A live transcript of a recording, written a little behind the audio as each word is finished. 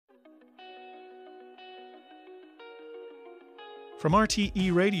From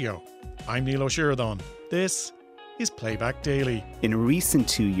RTE Radio, I'm Neil O'Sheridan. This is Playback Daily. In a recent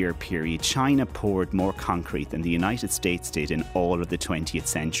 2-year period, China poured more concrete than the United States did in all of the 20th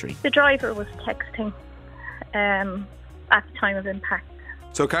century. The driver was texting at the time of impact.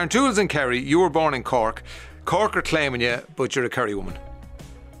 So Karen Tools and Kerry, you were born in Cork. Cork are claiming you, but you're a Kerry woman.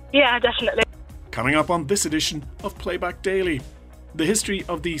 Yeah, definitely. Coming up on this edition of Playback Daily, the history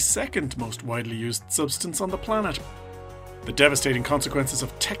of the second most widely used substance on the planet, the devastating consequences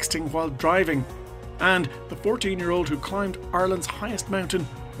of texting while driving, and the 14-year-old who climbed Ireland's highest mountain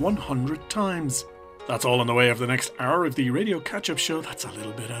 100 times. That's all on the way of the next hour of the radio catch-up show that's a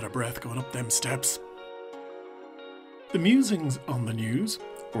little bit out of breath going up them steps. The musings on the news,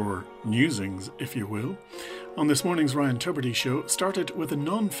 or newsings if you will, on this morning's Ryan Tubridy show started with a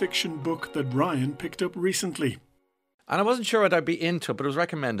non-fiction book that Ryan picked up recently. And I wasn't sure I'd be into it, but it was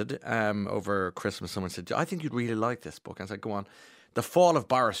recommended over Christmas. Someone said, I think you'd really like this book. I said, go on. The Fall of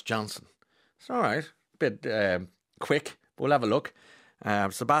Boris Johnson. It's all right. A bit quick, but we'll have a look.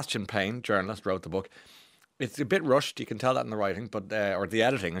 Sebastian Payne, journalist, wrote the book. It's a bit rushed, you can tell that in the writing, but or the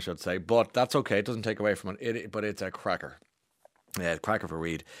editing, I should say. But that's okay. It doesn't take away from it. But it's a cracker. Cracker for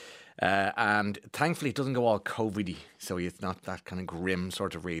read. And thankfully it doesn't go all COVID-y, so it's not that kind of grim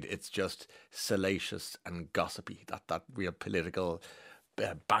sort of read. It's just salacious and gossipy, that real political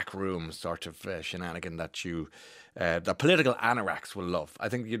backroom sort of shenanigan that the political anoraks will love. I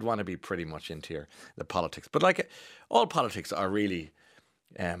think you'd want to be pretty much into the politics. But like all politics are really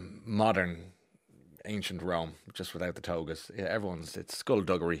modern, ancient Rome, just without the togas. It's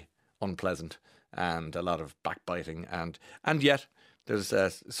skullduggery, unpleasant, and a lot of backbiting, and yet there's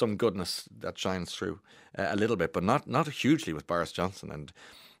some goodness that shines through a little bit, but not hugely with Boris Johnson. And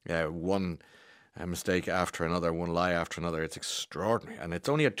one mistake after another, one lie after another. It's extraordinary. And it's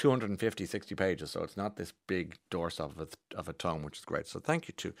only at 60 pages, so it's not this big doorstop of a tome, which is great. So thank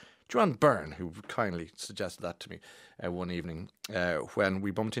you to Joanne Byrne, who kindly suggested that to me one evening when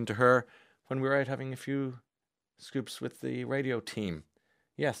we bumped into her when we were out having a few scoops with the radio team.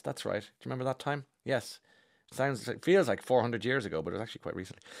 Yes, that's right. Do you remember that time? Yes. It feels like 400 years ago, but it was actually quite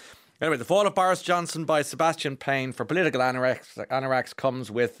recently. Anyway, The Fall of Boris Johnson by Sebastian Payne for political anoraks comes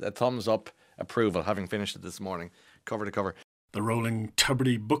with a thumbs up approval, having finished it this morning, cover to cover. The rolling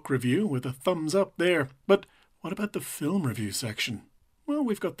Tubridy book review with a thumbs up there. But what about the film review section? Well,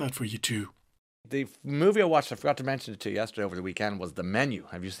 we've got that for you too. The movie I watched, I forgot to mention it to you yesterday over the weekend, was The Menu.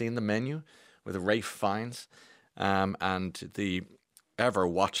 Have you seen The Menu with Ralph Fiennes and the ever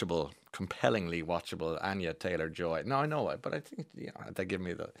watchable, compellingly watchable Anya Taylor-Joy? No, I know it, but I think they give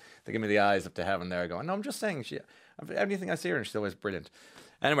me the eyes up to heaven there, going, no, I'm just saying, anything I see her in, she's always brilliant.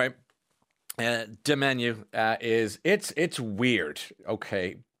 Anyway, The Menu it's weird,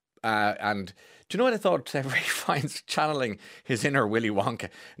 okay, and do you know what I thought? Ralph Fiennes channeling his inner Willy Wonka.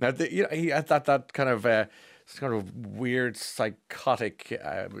 Now, he had that kind of weird, psychotic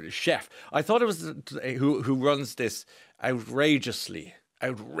chef. I thought it was who runs this outrageously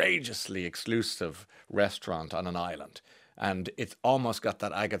exclusive restaurant on an island. And it's almost got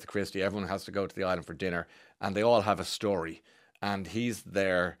that Agatha Christie, everyone has to go to the island for dinner, and they all have a story. And he's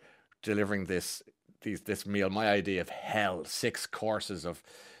there delivering this meal, my idea of hell, 6 courses of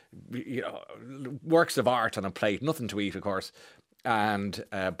works of art on a plate, nothing to eat, of course. And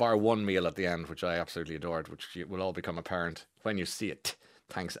bar one meal at the end, which I absolutely adored, which will all become apparent when you see it.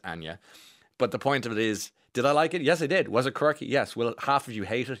 Thanks, Anya. But the point of it is, did I like it? Yes, I did. Was it quirky? Yes. Will half of you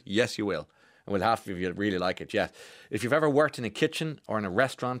hate it? Yes, you will. And will half of you really like it? Yes. If you've ever worked in a kitchen or in a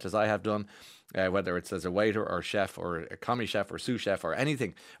restaurant, as I have done, whether it's as a waiter or a chef or a comedy chef or sous chef or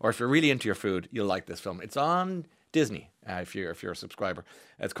anything, or if you're really into your food, you'll like this film. It's on Disney, if you're a subscriber.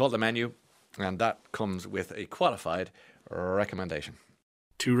 It's called The Menu, and that comes with a qualified recommendation.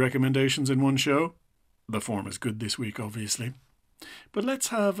 2 recommendations in one show. The form is good this week, obviously. But let's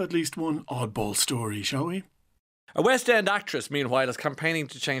have at least one oddball story, shall we? A West End actress, meanwhile, is campaigning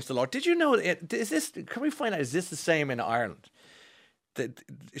to change the law. Did you know, can we find out, is this the same in Ireland?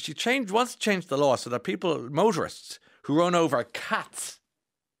 She wants to change the law so that motorists who run over cats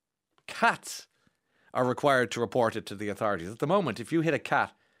are required to report it to the authorities. At the moment, if you hit a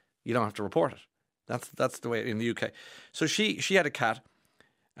cat, you don't have to report it. That's the way in the UK. So she had a cat,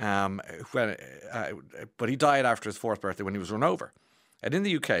 but he died after his 4th birthday when he was run over. And in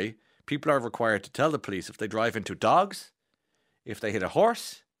the UK, people are required to tell the police if they drive into dogs, if they hit a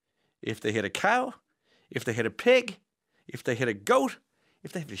horse, if they hit a cow, if they hit a pig, if they hit a goat,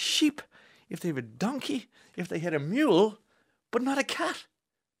 if they hit a sheep, if they hit a donkey, if they hit a mule, but not a cat.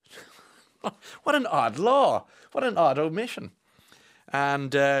 What an odd law. What an odd omission.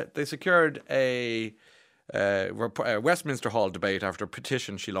 And they secured a Westminster Hall debate after a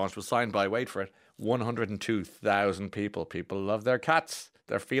petition she launched was signed by, wait for it, 102,000 people. People love their cats,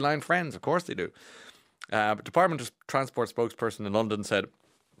 their feline friends. Of course they do. Department of Transport spokesperson in London said,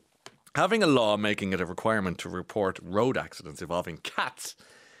 having a law making it a requirement to report road accidents involving cats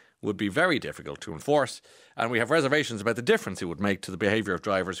would be very difficult to enforce, and we have reservations about the difference it would make to the behaviour of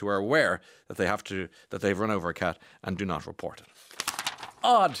drivers who are aware that they've run over a cat and do not report it.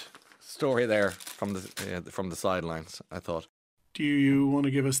 Odd story there from the sidelines, I thought. Do you want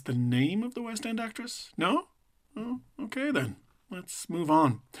to give us the name of the West End actress? No? Oh, okay then. Let's move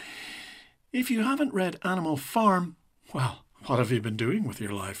on. If you haven't read Animal Farm, well, what have you been doing with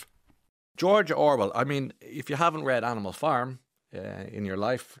your life? George Orwell. I mean, if you haven't read Animal Farm in your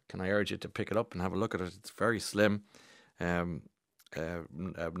life, can I urge you to pick it up and have a look at it? It's a very slim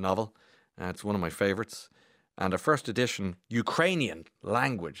novel. It's one of my favourites. And a first edition Ukrainian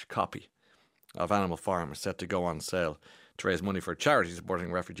language copy of Animal Farm is set to go on sale to raise money for a charity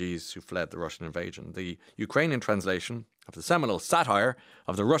supporting refugees who fled the Russian invasion. The Ukrainian translation of the seminal satire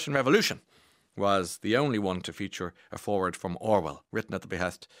of the Russian Revolution was the only one to feature a foreword from Orwell, written at the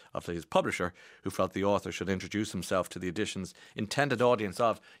behest of his publisher, who felt the author should introduce himself to the edition's intended audience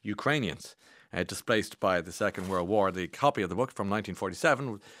of Ukrainians displaced by the Second World War. The copy of the book from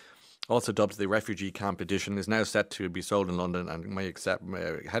 1947, also dubbed the Refugee Camp Edition, is now set to be sold in London and may accept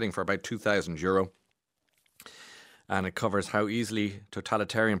heading for about €2,000. And it covers how easily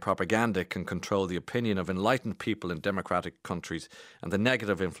totalitarian propaganda can control the opinion of enlightened people in democratic countries and the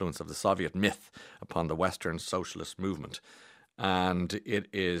negative influence of the Soviet myth upon the Western socialist movement. And it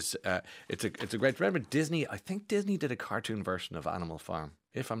is it's a great. Remember Disney? I think Disney did a cartoon version of Animal Farm,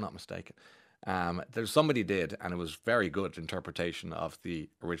 if I'm not mistaken. There's somebody did, and it was very good interpretation of the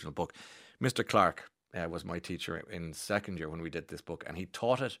original book. Mr. Clark was my teacher in second year when we did this book, and he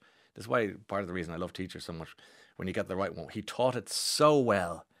taught it. This is why part of the reason I love teachers so much. When you get the right one, he taught it so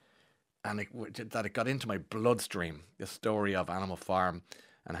well, and that it got into my bloodstream. The story of Animal Farm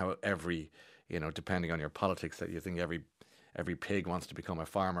and how every, depending on your politics, that you think every pig wants to become a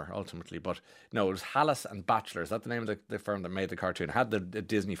farmer ultimately. But no, it was Hallis and Batchelor. Is that the name of the firm that made the cartoon? It had the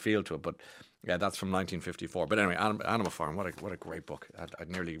Disney feel to it, but yeah, that's from 1954. But anyway, Animal Farm, what a great book. I'd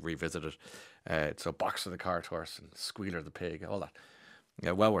nearly revisit it. So Boxer the cart horse and Squealer the pig, all that.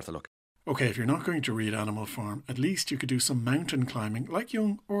 Yeah, well worth a look. Okay, if you're not going to read Animal Farm, at least you could do some mountain climbing like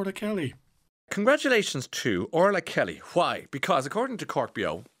young Orla Kelly. Congratulations to Orla Kelly. Why? Because according to Cork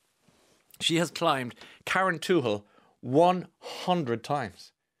BO, she has climbed Carrauntoohil 100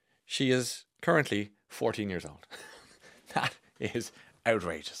 times. She is currently 14 years old. That is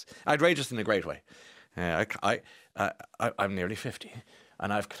outrageous. Outrageous in a great way. I'm nearly 50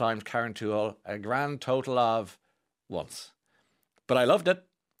 and I've climbed Carrauntoohil a grand total of once. But I loved it.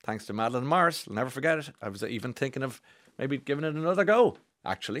 Thanks to Madeline Morris. I'll never forget it. I was even thinking of maybe giving it another go,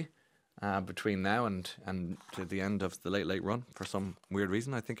 actually, between now and to the end of the late run. For some weird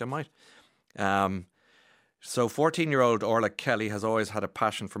reason, I think I might. So 14-year-old Orla Kelly has always had a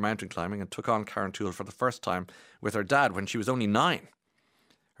passion for mountain climbing and took on Carrauntoohil for the first time with her dad when she was only 9.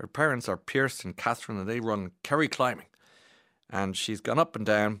 Her parents are Pierce and Catherine, and they run Kerry Climbing. And she's gone up and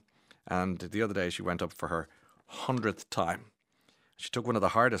down, and the other day she went up for her 100th time. She took one of the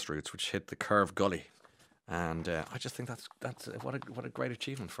hardest routes, which hit the Curve Gully, and I just think that's what a great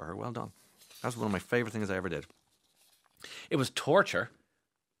achievement for her. Well done. That's one of my favourite things I ever did. It was torture,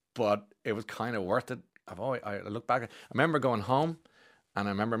 but it was kind of worth it. I look back. I remember going home, and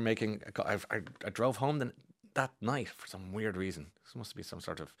I remember I drove home that night for some weird reason. This must be some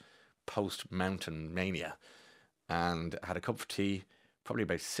sort of post-mountain mania, and I had a cup of tea, probably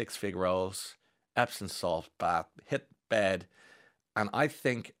about 6 fig rolls, Epsom salt bath, hit bed. And I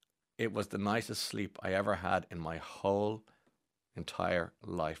think it was the nicest sleep I ever had in my whole entire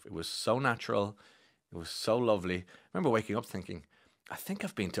life. It was so natural. It was so lovely. I remember waking up thinking, I think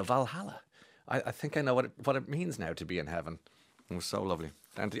I've been to Valhalla. I think I know what it means now to be in heaven. It was so lovely.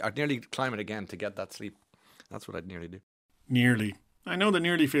 And I'd nearly climb it again to get that sleep. That's what I'd nearly do. Nearly. I know the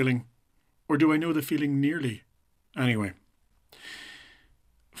nearly feeling. Or do I know the feeling nearly? Anyway.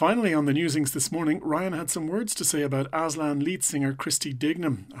 Finally, on the newsings this morning, Ryan had some words to say about Aslan lead singer Christy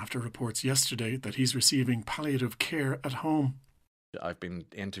Dignam after reports yesterday that he's receiving palliative care at home. I've been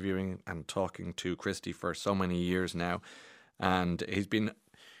interviewing and talking to Christy for so many years now, and he's been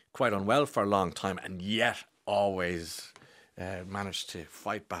quite unwell for a long time, and yet always managed to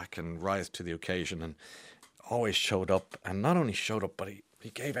fight back and rise to the occasion, and always showed up. And not only showed up, but he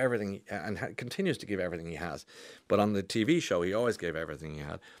gave everything and continues to give everything he has. But on the TV show, he always gave everything he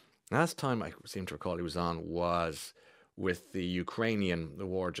had. Last time I seem to recall he was on was with the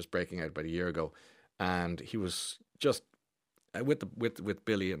war just breaking out about a year ago. and he was just with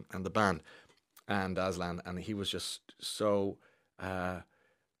Billy and the band and Aslan, and he was just so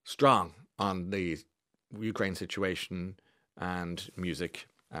strong on the Ukraine situation and music.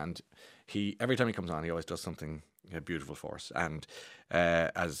 And every time he comes on, he always does something beautiful for us. And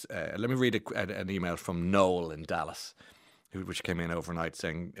let me read an email from Noel in Dallas, which came in overnight,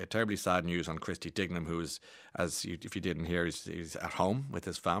 saying terribly sad news on Christy Dignam, who is, if you didn't hear, he's at home with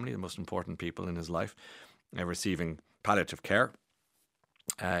his family, the most important people in his life, receiving palliative care.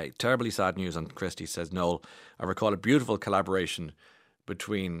 Terribly sad news on Christy, says Noel. I recall a beautiful collaboration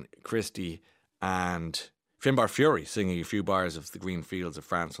between Christy and Finbar Fury, singing a few bars of The Green Fields of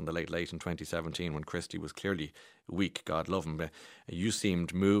France on the Late Late in 2017, when Christy was clearly weak, God love him. You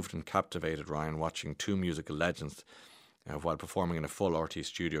seemed moved and captivated, Ryan, watching two musical legends while performing in a full RT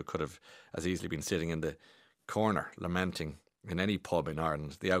studio. Could have as easily been sitting in the corner lamenting in any pub in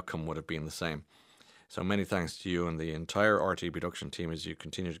Ireland. The outcome would have been the same. So many thanks to you and the entire RT production team as you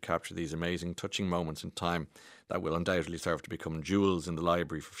continue to capture these amazing, touching moments in time that will undoubtedly serve to become jewels in the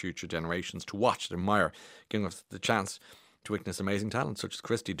library for future generations to watch and admire, giving us the chance to witness amazing talent such as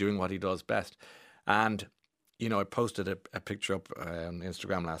Christy doing what he does best. And, you know, I posted a picture up on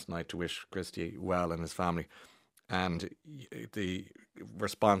Instagram last night to wish Christy well and his family. And the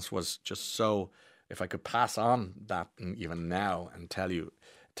response was just so, if I could pass on that even now and tell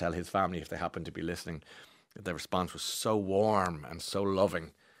his family if they happen to be listening, the response was so warm and so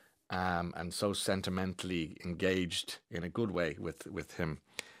loving, and so sentimentally engaged in a good way with him,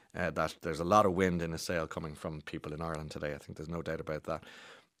 that there's a lot of wind in his sail coming from people in Ireland today. I think there's no doubt about that.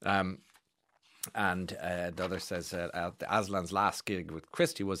 And the other says Aslan's last gig with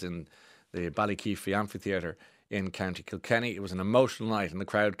Christy was in the Ballykeefe Amphitheatre in County Kilkenny. It was an emotional night, and the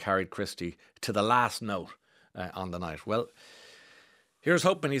crowd carried Christy to the last note on the night. Well, here's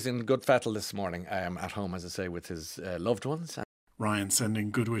hoping he's in good fettle this morning, at home, as I say, with his loved ones. Ryan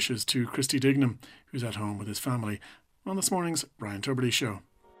sending good wishes to Christy Dignam, who's at home with his family, on this morning's Ryan Tubridy Show.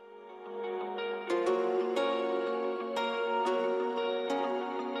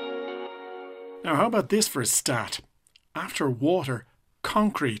 Now, how about this for a stat? After water,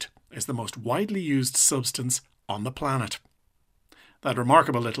 concrete is the most widely used substance on the planet. That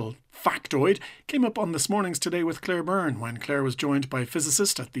remarkable little factoid came up on This Morning's Today with Claire Byrne when Claire was joined by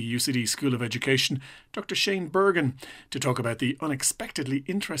physicist at the UCD School of Education, Dr. Shane Bergen, to talk about the unexpectedly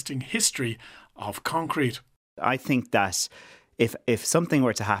interesting history of concrete. I think that if something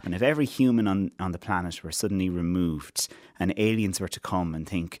were to happen, if every human on the planet were suddenly removed and aliens were to come and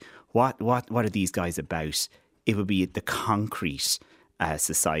think, what are these guys about? It would be the concrete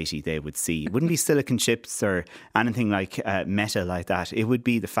society they would see. It wouldn't be silicon chips or anything like metal like that. It would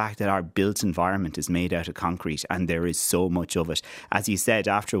be the fact that our built environment is made out of concrete, and there is so much of it. As you said,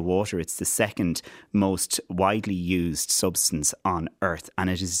 after water, it's the second most widely used substance on Earth, and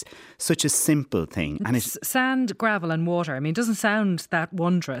it is such a simple thing. And it's sand, gravel and water. I mean, it doesn't sound that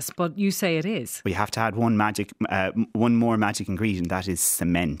wondrous, but you say it is. We have to add one more magic ingredient, that is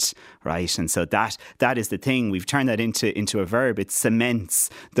cement, right? And so that is the thing. We've turned that into a verb. It's cement.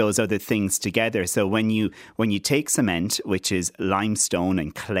 Those other things together. So when you take cement, which is limestone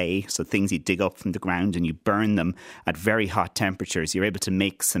and clay, so things you dig up from the ground and you burn them at very hot temperatures, you're able to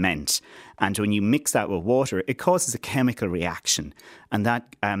make cement. And when you mix that with water, it causes a chemical reaction, and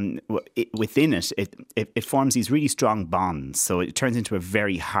that within it forms these really strong bonds. So it turns into a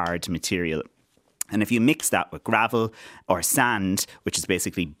very hard material. And if you mix that with gravel or sand, which is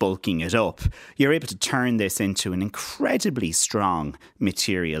basically bulking it up, you're able to turn this into an incredibly strong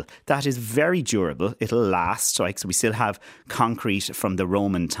material that is very durable. It'll last. So we still have concrete from the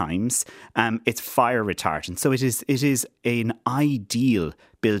Roman times. It's fire retardant. So it is an ideal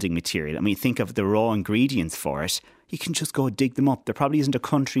building material. I mean, think of the raw ingredients for it. You can just go dig them up. There probably isn't a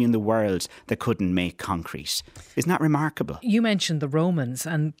country in the world that couldn't make concrete. Isn't that remarkable? You mentioned the Romans,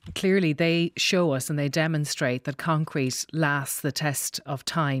 and clearly they show us and they demonstrate that concrete lasts the test of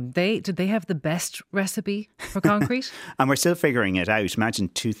time. Did they have the best recipe for concrete? And we're still figuring it out. Imagine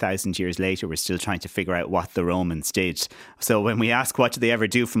 2,000 years later, we're still trying to figure out what the Romans did. So when we ask what did they ever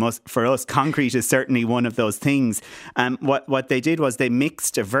do for us, concrete is certainly one of those things. What they did was they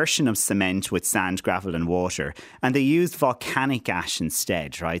mixed a version of cement with sand, gravel and water, and they used volcanic ash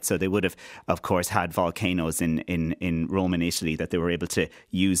instead, right? So they would have, of course, had volcanoes in Roman Italy that they were able to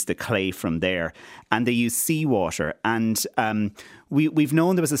use the clay from there. And they used seawater. And we've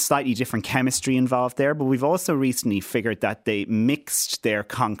known there was a slightly different chemistry involved there, but we've also recently figured that they mixed their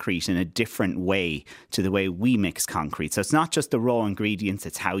concrete in a different way to the way we mix concrete. So it's not just the raw ingredients,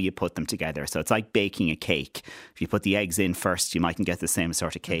 it's how you put them together. So it's like baking a cake. If you put the eggs in first, you mightn't get the same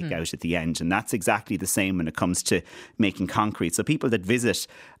sort of cake out at the end. And that's exactly the same when it comes to making concrete. So people that visit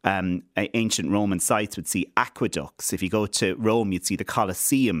ancient Roman sites would see aqueducts. If you go to Rome, you'd see the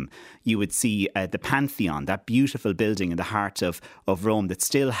Colosseum. You would see the Pantheon, that beautiful building in the heart of Rome that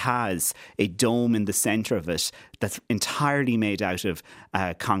still has a dome in the centre of it that's entirely made out of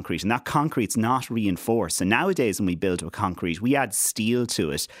concrete. And that concrete's not reinforced. And nowadays when we build with concrete, we add steel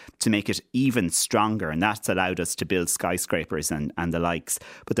to it to make it even stronger. And that's allowed us to build skyscrapers and the likes.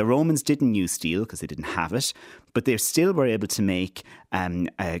 But the Romans didn't use steel because they didn't have it. But they still were able to make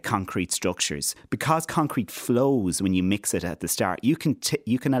concrete structures. Because concrete flows when you mix it at the start, you can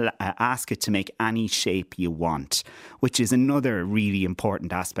ask it to make any shape you want, which is another really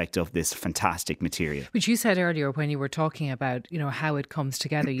important aspect of this fantastic material. Which you said earlier when you were talking about, how it comes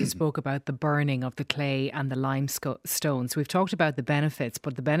together. You spoke about the burning of the clay and the limestones. We've talked about the benefits,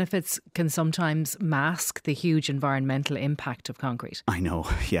 but the benefits can sometimes mask the huge environmental impact of concrete. I know.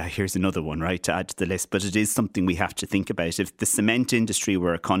 Yeah, here's another one, right, to add to the list. But it is something we have to think about. If the cement industry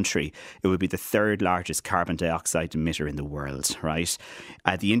were a country, it would be the third largest carbon dioxide emitter in the world, right?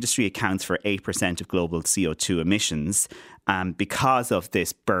 The industry accounts for 8% of global CO2 emissions because of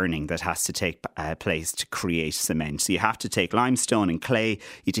this burning that has to take place to create cement. So you have to take limestone and clay, you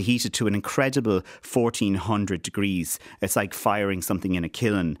have to heat it to an incredible 1400 degrees. It's like firing something in a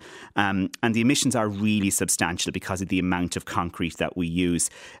kiln. And the emissions are really substantial because of the amount of concrete that we use.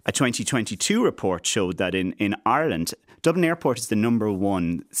 A 2022 report showed that in Ireland, Dublin Airport is the number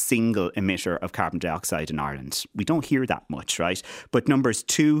one single emitter of carbon dioxide in Ireland. We don't hear that much, right? But numbers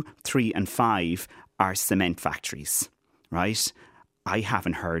 2, 3 and 5 are cement factories, right? I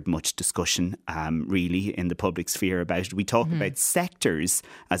haven't heard much discussion really in the public sphere about it. We talk about sectors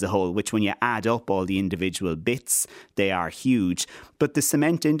as a whole, which when you add up all the individual bits, they are huge. But the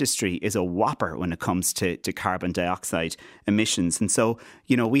cement industry is a whopper when it comes to carbon dioxide emissions. And so,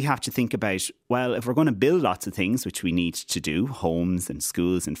 we have to think about, well, if we're going to build lots of things, which we need to do, homes and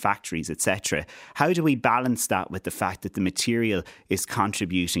schools and factories, etc., how do we balance that with the fact that the material is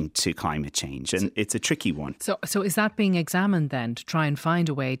contributing to climate change? And it's a tricky one. So is that being examined then to try and find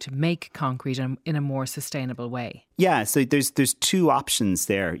a way to make concrete in a more sustainable way? Yeah, so there's two options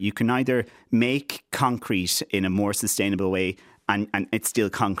there. You can either make concrete in a more sustainable way and it's still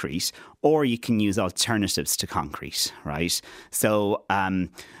concrete, or you can use alternatives to concrete, right? So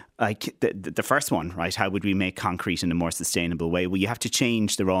like the first one, right? How would we make concrete in a more sustainable way? Well, you have to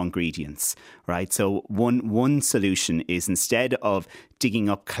change the raw ingredients, right? So one solution is, instead of digging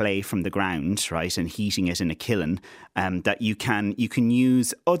up clay from the ground, right, and heating it in a kiln, that you can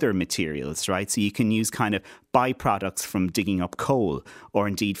use other materials, right? So you can use kind of byproducts from digging up coal, or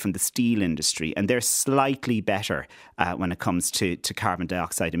indeed from the steel industry, and they're slightly better when it comes to carbon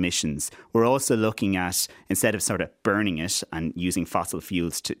dioxide emissions. We're also looking at, instead of sort of burning it and using fossil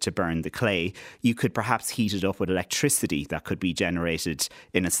fuels to burn the clay, you could perhaps heat it up with electricity that could be generated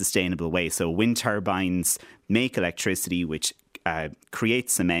in a sustainable way. So wind turbines make electricity, which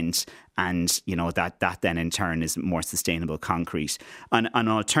creates cement, and that then in turn is more sustainable concrete. An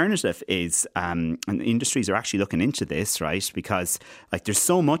alternative is, and industries are actually looking into this, right? Because there's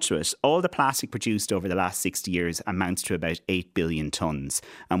so much of it. All the plastic produced over the last 60 years amounts to about 8 billion tonnes,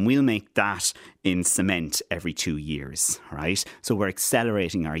 and we'll make that in cement every 2 years, right? So we're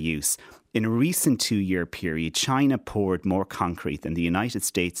accelerating our use. In a recent 2-year period, China poured more concrete than the United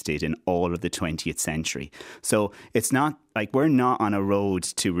States did in all of the 20th century. So it's not like we're not on a road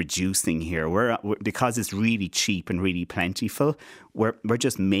to reducing here. We're because it's really cheap and really plentiful, we're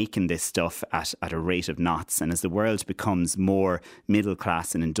just making this stuff at a rate of knots. And as the world becomes more middle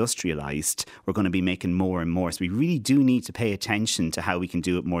class and industrialised, we're going to be making more and more. So we really do need to pay attention to how we can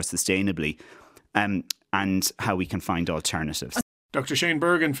do it more sustainably, and how we can find alternatives. Dr. Shane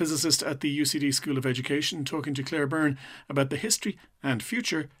Bergin, physicist at the UCD School of Education, talking to Claire Byrne about the history and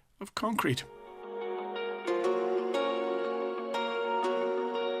future of concrete.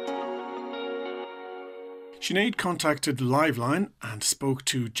 Sinead contacted Liveline and spoke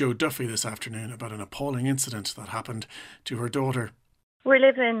to Joe Duffy this afternoon about an appalling incident that happened to her daughter. We're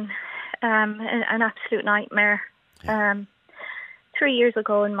living an absolute nightmare. 3 years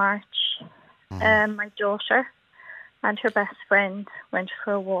ago in March, my daughter and her best friend went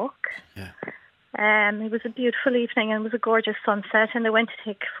for a walk. Yeah. It was a beautiful evening and it was a gorgeous sunset, and they went to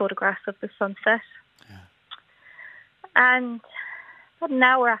take photographs of the sunset. Yeah. And about an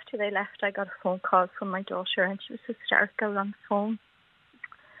hour after they left, I got a phone call from my daughter, and she was hysterical on the phone.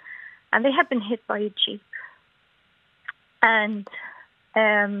 and they had been hit by a jeep. And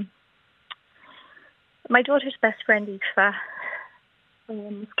my daughter's best friend, Aoife,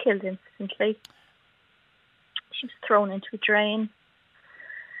 was killed instantly. She was thrown into a drain.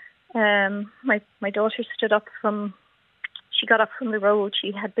 My daughter stood up she got up from the road.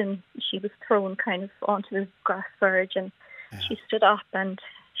 She was thrown kind of onto the grass verge, and she stood up and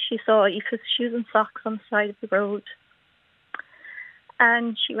she saw Aoife's shoes and socks on the side of the road.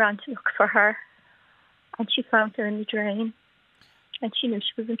 And she ran to look for her, and she found her in the drain, and she knew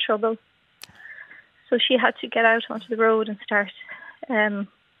she was in trouble. So she had to get out onto the road and start, to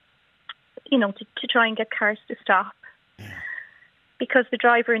try and get cars to stop. Because the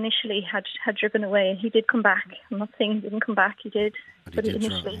driver initially had driven away. He did come back. I'm not saying he didn't come back. He did. But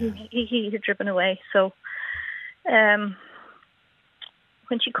initially he had driven away. So when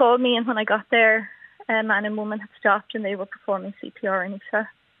she called me and when I got there, a man and woman had stopped and they were performing CPR on Aoife.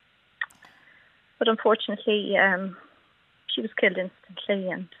 But unfortunately, she was killed instantly,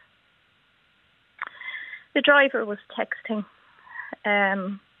 and the driver was texting at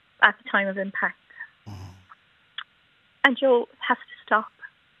the time of impact. And Joe has to stop.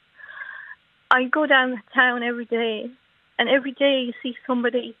 I go down the town every day, and every day you see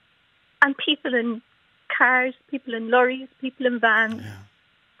somebody, and people in cars, people in lorries, people in vans,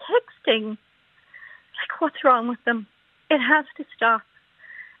 texting. Like, what's wrong with them? It has to stop.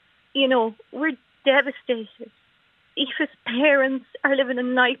 We're devastated. Aoife's parents are living a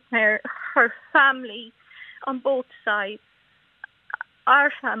nightmare. Her family on both sides.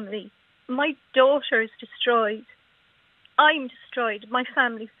 Our family. My daughter is destroyed. I'm destroyed. My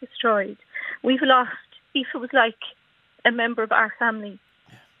family's destroyed. We've lost. Aoife was like a member of our family.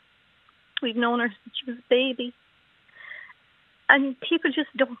 Yeah. We've known her since she was a baby. And people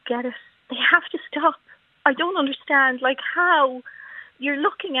just don't get it. They have to stop. I don't understand, how you're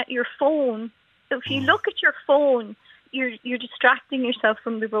looking at your phone. If you look at your phone, you're distracting yourself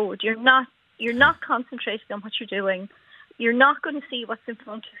from the road. You're not concentrating on what you're doing. You're not going to see what's in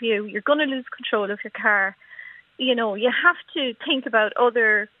front of you. You're going to lose control of your car. You have to think about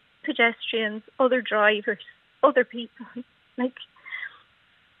other pedestrians, other drivers, other people.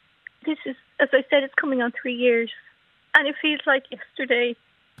 This is, as I said, it's coming on 3 years. And it feels like yesterday.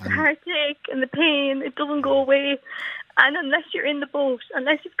 The heartache and the pain, it doesn't go away. And unless you're in the boat,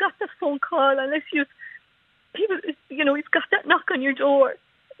 unless you've got that phone call, unless you've got that knock on your door,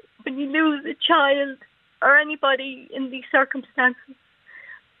 when you lose a child or anybody in these circumstances,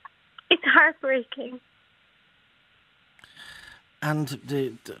 it's heartbreaking. And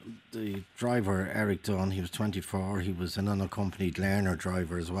the driver, Eric Dunn, he was 24. He was an unaccompanied learner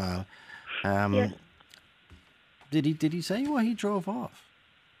driver as well. Yes. Did he say why he drove off?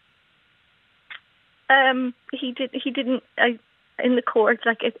 He didn't. In the court,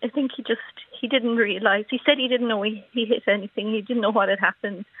 I think he didn't realise. He said he didn't know he hit anything. He didn't know what had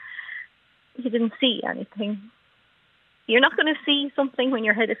happened. He didn't see anything. You're not going to see something when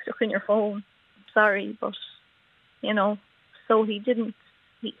your head is stuck in your phone. Sorry, but So he didn't.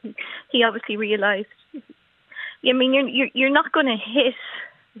 He obviously realised. I mean, you're not going to hit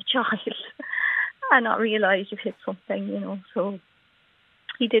the child and not realise you've hit something. So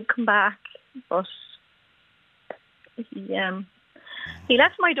he did come back, but he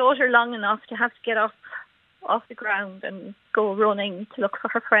left my daughter long enough to have to get up off the ground and go running to look for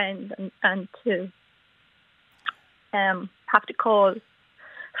her friend and to have to call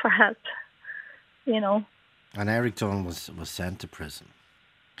for help. And Eric Dunn was sent to prison.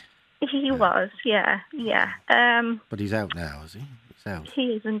 He was, yeah. But he's out now, is he? He's out.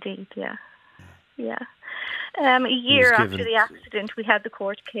 He is indeed, yeah. A year after the accident, we had the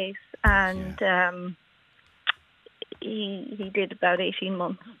court case, and he did about 18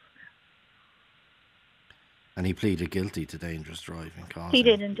 months. And he pleaded guilty to dangerous driving. He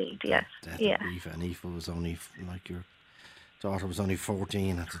did indeed, yes. Aoife, and Aoife was only, your daughter was only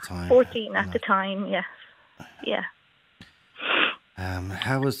 14 at the time. 14 at the time, yes. Yeah.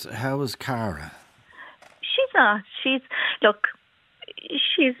 How was Cara? She's not. She's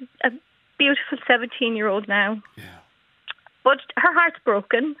a beautiful 17-year-old now. Yeah. But her heart's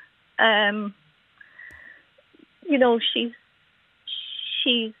broken.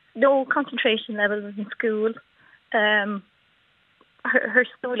 She's no concentration levels in school. Her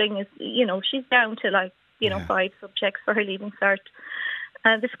schooling is, she's down to 5 subjects for her leaving cert.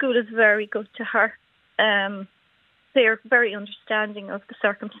 The school is very good to her. They're very understanding of the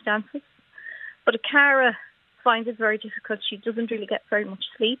circumstances. But Cara finds it very difficult. She doesn't really get very much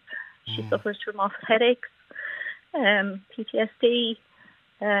sleep. She suffers from awful headaches, PTSD,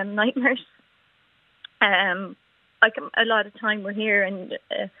 nightmares. like a lot of time we're here, and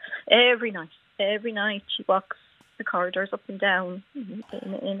every night she walks the corridors up and down in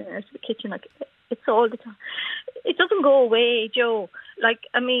the kitchen. Like, it's all the time. It doesn't go away, Joe. Like,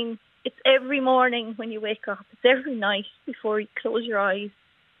 I mean, it's every morning when you wake up. It's every night before you close your eyes.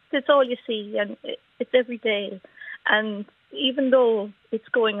 That's all you see, and it's every day. And even though it's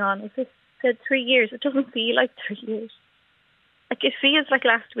going on, as I said, 3 years, it doesn't feel like 3 years. Like, it feels like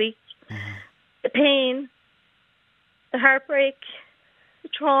last week. Mm-hmm. The pain, the heartbreak, the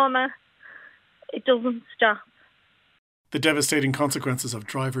trauma, it doesn't stop. The devastating consequences of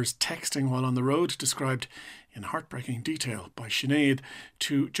drivers texting while on the road, described in heartbreaking detail by Sinead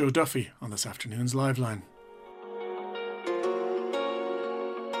to Joe Duffy on this afternoon's Live Line.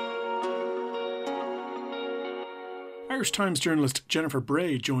 Irish Times journalist Jennifer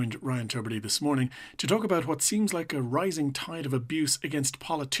Bray joined Ryan Tubridy this morning to talk about what seems like a rising tide of abuse against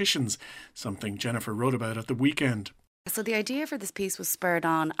politicians, something Jennifer wrote about at the weekend. So the idea for this piece was spurred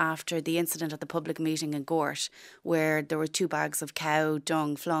on after the incident at the public meeting in Gort, where there were 2 bags of cow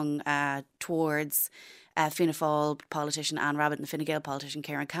dung flung towards Fianna Fáil politician Anne Rabbitte and the Fine Gael politician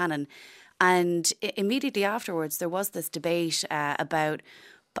Kieran Cannon. And immediately afterwards, there was this debate about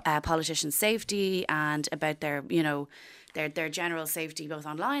politicians' safety and about their general safety, both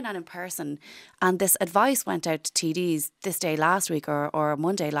online and in person. And this advice went out to TDs this day last week or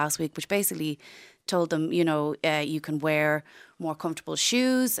Monday last week, which basically told them, you can wear more comfortable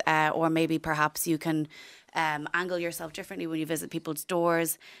shoes, or maybe perhaps you can angle yourself differently when you visit people's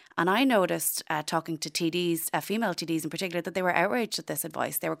doors. And I noticed talking to TDs, female TDs in particular, that they were outraged at this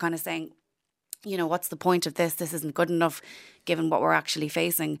advice. They were kind of saying, what's the point of this? This isn't good enough given what we're actually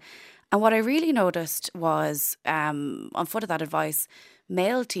facing. And what I really noticed was, on foot of that advice,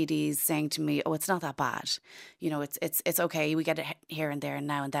 male TDs saying to me, "Oh, it's not that bad. It's okay. We get it here and there and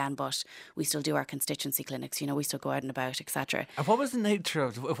now and then, but we still do our constituency clinics. We still go out and about, etc." And what was the nature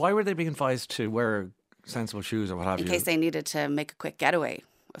of? Why were they being advised to wear sensible shoes or what have you? In case they needed to make a quick getaway,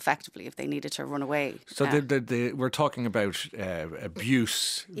 effectively, if they needed to run away. So we're talking about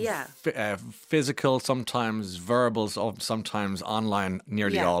abuse, physical, sometimes verbal, sometimes online,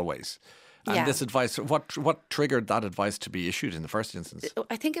 nearly always. And this advice, what triggered that advice to be issued in the first instance?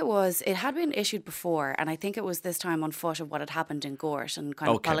 I think it had been issued before, and I think it was this time on foot of what had happened in Gort and kind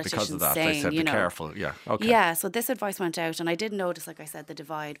of politicians because of that. saying, they said, be careful. Yeah, okay. Yeah, so this advice went out, and I did notice, like I said, the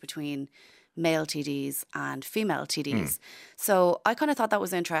divide between male TDs and female TDs. So I kind of thought that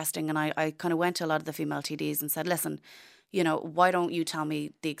was interesting, and I kind of went to a lot of the female TDs and said, listen, why don't you tell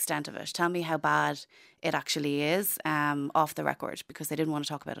me the extent of it? Tell me how bad it actually is off the record, because they didn't want to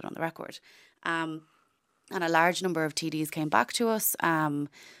talk about it on the record. And a large number of TDs came back to us.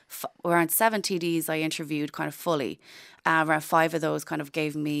 Around 7 TDs I interviewed kind of fully. Around 5 of those kind of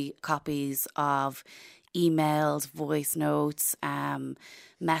gave me copies of emails, voice notes,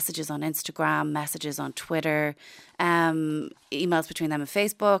 messages on Instagram, messages on Twitter, emails between them and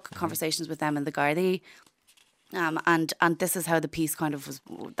Facebook, conversations with them and the Gardaí. And this is how the piece kind of was,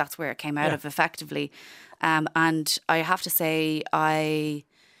 that's where it came out of effectively. And I have to say, I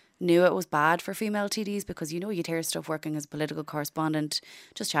knew it was bad for female TDs because, you'd hear stuff working as a political correspondent,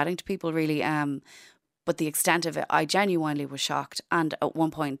 just chatting to people really. But the extent of it, I genuinely was shocked. And at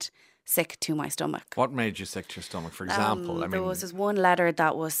one point, sick to my stomach. What made you sick to your stomach, for example? There was this one letter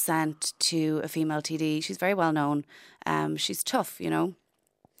that was sent to a female TD. She's very well known. She's tough,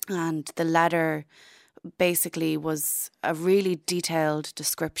 and the letter basically was a really detailed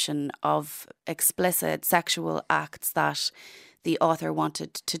description of explicit sexual acts that the author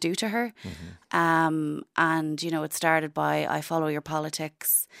wanted to do to her. And, it started by, I follow your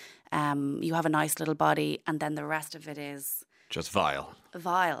politics, you have a nice little body, and then the rest of it is just vile.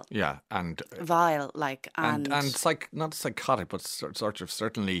 Yeah, and vile, and not psychotic, but sort of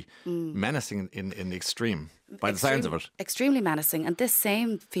certainly menacing in the extreme, by the sounds of it. Extremely menacing. And this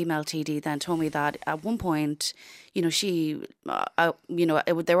same female TD then told me that at one point, she,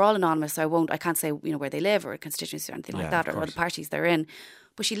 they're all anonymous, so I can't say, where they live or a constituency or anything like that, or what parties they're in.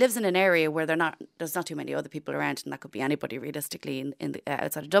 But she lives in an area where there's not too many other people around, and that could be anybody realistically in the,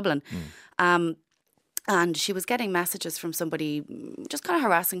 outside of Dublin. And she was getting messages from somebody just kind of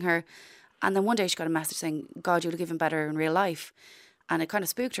harassing her. And then one day she got a message saying, God, you'll look even better in real life. And it kind of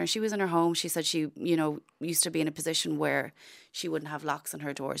spooked her. And she was in her home. She said she, used to be in a position where she wouldn't have locks on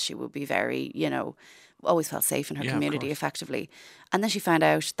her doors. She would be very, always felt safe in her community effectively. And then she found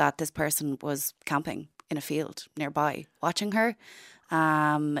out that this person was camping in a field nearby, watching her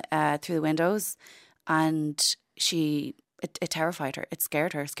through the windows. And it terrified her. It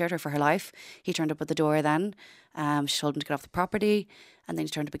scared her for her life. He turned up at the door then. She told him to get off the property. And then he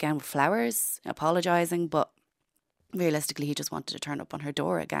turned up again with flowers, apologising. But realistically, he just wanted to turn up on her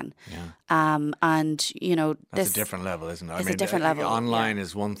door again. Yeah. And, you know... That's a different level, isn't it? It's a different level. Online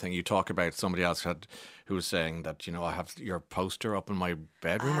is one thing. You talk about somebody else who was saying that, you know, I have your poster up in my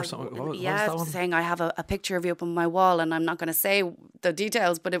bedroom or something. What was that one? Saying I have a picture of you up on my wall, and I'm not going to say the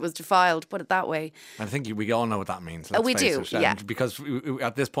details, but it was defiled, put it that way. I think we all know what that means. We do, yeah. Because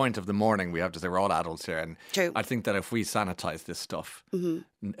at this point of the morning, we have to say we're all adults here. And True. I think that if we sanitise this stuff,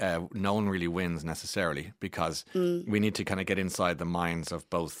 no one really wins necessarily, because we need to kind of get inside the minds of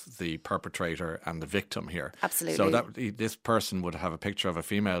both the perpetrator and the victim here. Absolutely. So that this person would have a picture of a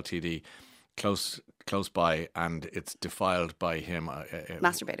female TD close by, and it's defiled by him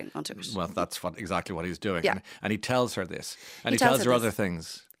masturbating onto it. Well, that's exactly what he's doing. Yeah. And he tells her this, and he tells her other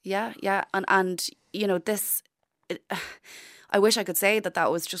things. Yeah, and you know, this. I wish I could say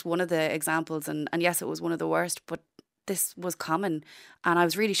that was just one of the examples, and yes, it was one of the worst, but this was common, and I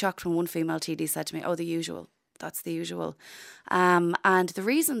was really shocked when one female TD said to me, "Oh, the usual. That's the usual," and the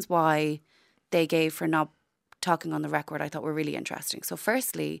reasons why they gave for not talking on the record, I thought were really interesting. So,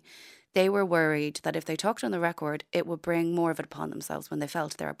 firstly, they were worried that if they talked on the record, it would bring more of it upon themselves when they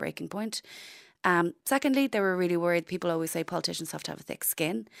felt they're at breaking point. Secondly, they were really worried. People always say politicians have to have a thick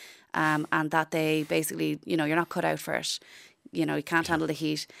skin, and that they basically, you know, you're not cut out for it. You know, you can't handle the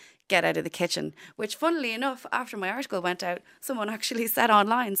heat. Get out of the kitchen. Which, funnily enough, after my article went out, someone actually said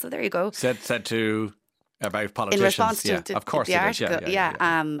online. So there you go. Said to about politicians. In response to of course the article.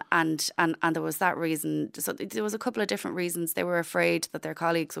 And there was that reason. So there was a couple of different reasons. They were afraid that their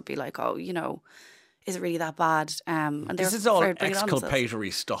colleagues would be like, "Oh, you know, is it really that bad?" And this is all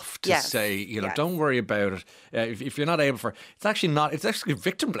exculpatory stuff to say, you know, don't worry about it. If you're not able for, it's actually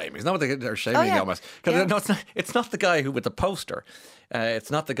victim blaming. It's not what they're shaming almost. Because it's not the guy who with the poster.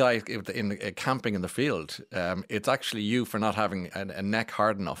 It's not the guy in camping in the field. It's actually you for not having a neck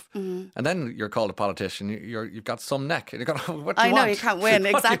hard enough. And then you're called a politician. You've got some neck. You've got, what do you want? You can't win,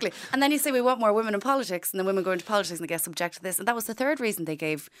 exactly. And then you say we want more women in politics, and then women go into politics and they get subject to this. And that was the third reason they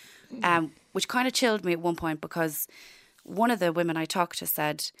gave, which kind of chilled me at one point, because one of the women I talked to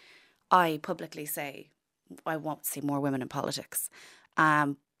said, I publicly say I want to see more women in politics.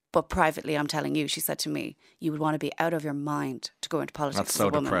 But privately, I'm telling you, she said to me, you would want to be out of your mind to go into politics. That's so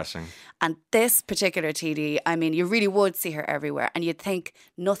depressing. And this particular TD, I mean, you really would see her everywhere, and you'd think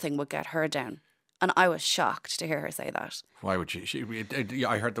nothing would get her down. And I was shocked to hear her say that. Why would she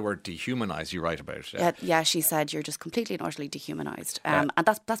I heard the word dehumanise you write about. Yeah, she said you're just completely and utterly dehumanised. And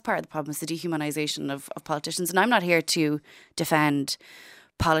that's part of the problem, is the dehumanisation of politicians. And I'm not here to defend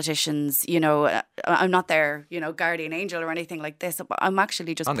politicians, you know, I'm not their, you know, guardian angel or anything like this. I'm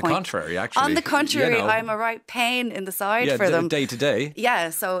actually just on the contrary, you know, I'm a right pain in the side for them day to day.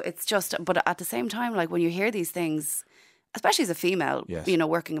 Yeah, so it's just, but at the same time, like when you hear these things, especially as a female, you know,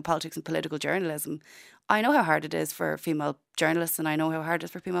 working in politics and political journalism, I know how hard it is for female journalists, and I know how hard it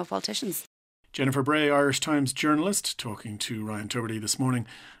is for female politicians. Jennifer Bray, Irish Times journalist, talking to Ryan Tubridy this morning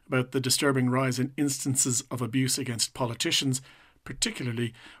about the disturbing rise in instances of abuse against politicians,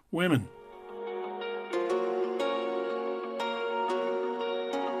 particularly women.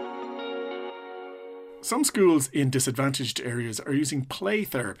 Some schools in disadvantaged areas are using play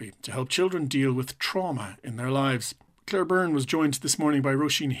therapy to help children deal with trauma in their lives. Claire Byrne was joined this morning by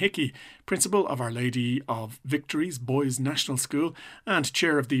Roisin Hickey, Principal of Our Lady of Victories Boys National School and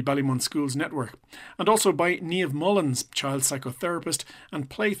Chair of the Ballymun Schools Network, and also by Niamh Mullins, Child Psychotherapist and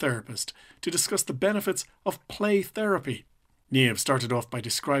Play Therapist, to discuss the benefits of play therapy. Niamh started off by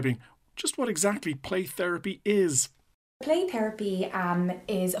describing just what exactly play therapy is. Play therapy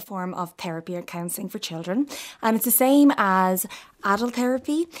is a form of therapy or counselling for children, and it's the same as adult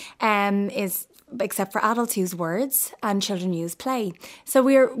therapy, except for adults use words and children use play. So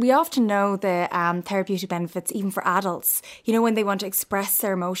we often know the therapeutic benefits even for adults. You know, when they want to express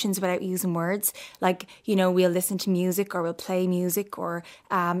their emotions without using words, like, you know, we'll listen to music or we'll play music or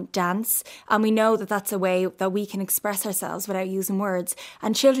dance. And we know that that's a way that we can express ourselves without using words.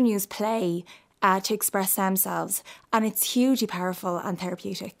 And children use play to express themselves, and it's hugely powerful and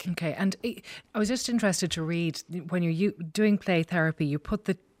therapeutic. Okay, and I was just interested to read, when you're doing play therapy, you put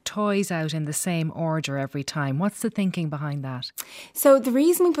the toys out in the same order every time. What's the thinking behind that? So the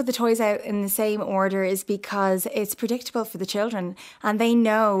reason we put the toys out in the same order is because it's predictable for the children, and they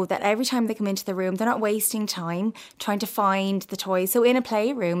know that every time they come into the room, they're not wasting time trying to find the toys. So in a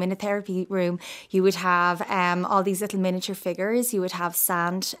playroom, in a therapy room, you would have all these little miniature figures. You would have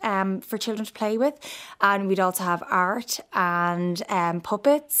sand for children to play with, and we'd also have art and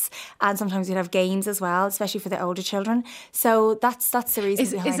puppets, and sometimes we'd have games as well, especially for the older children. So that's the reason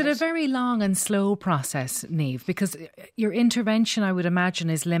behind it. it a very long and slow process, Niamh? Because your intervention, I would imagine,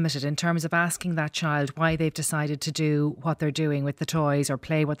 is limited in terms of asking that child why they've decided to do what they're doing with the toys or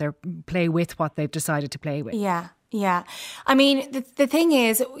play with what they've decided to play with. Yeah. I mean, the thing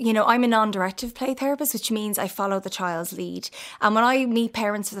is, I'm a non-directive play therapist, which means I follow the child's lead. And when I meet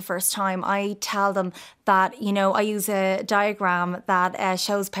parents for the first time, I tell them that, I use a diagram that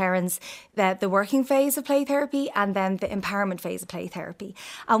shows parents the working phase of play therapy and then the empowerment phase of play therapy.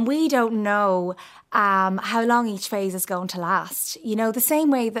 And we don't know how long each phase is going to last. The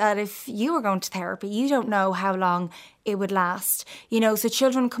same way that if you were going to therapy, you don't know how long it would last. So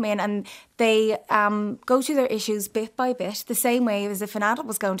children come in and they go through their issues bit by bit, the same way as if an adult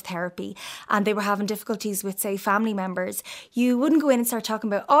was going to therapy and they were having difficulties with, say, family members. You wouldn't go in and start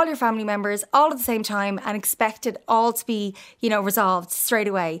talking about all your family members all at the same time and expect it all to be, resolved straight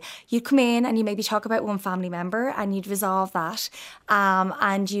away. You'd come in and you maybe talk about one family member and you'd resolve that,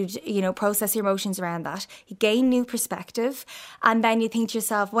 and you'd, process your emotions around that. You gain new perspective, and then you think to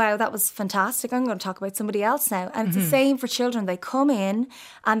yourself, wow, that was fantastic. I'm going to talk about somebody else now. And it's the same for children. They come in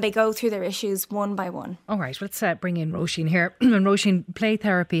and they go through their issues one by one. All right, let's bring in Roisin here. And Roisin, play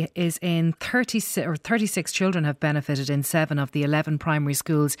therapy is in 36 children have benefited in 7 of the 11 primary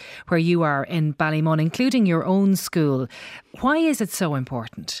schools where you are in Ballymun, including your own school. Why is it so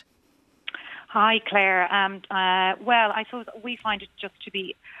important? Hi, Claire. Well, I suppose we find it just to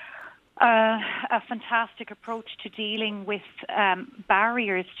be a fantastic approach to dealing with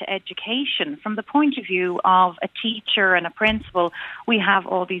barriers to education. From the point of view of a teacher and a principal, we have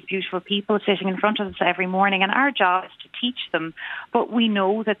all these beautiful people sitting in front of us every morning, and our job is to teach them, but we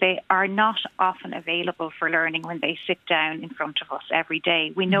know that they are not often available for learning when they sit down in front of us every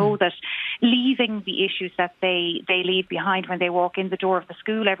day. We know that leaving the issues that they leave behind when they walk in the door of the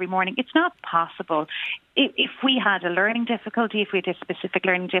school every morning, it's not possible. If we had a learning difficulty, if we had a specific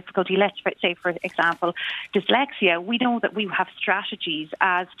learning difficulty, let's say, for example, dyslexia, we know that we have strategies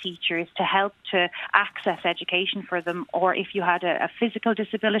as teachers to help to access education for them. Or if you had a physical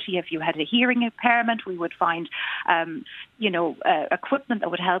disability, if you had a hearing impairment, we would find, equipment that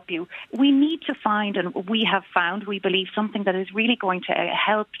would help you. We need to find, and we have found, we believe, something that is really going to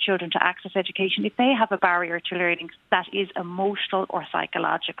help children to access education if they have a barrier to learning that is emotional or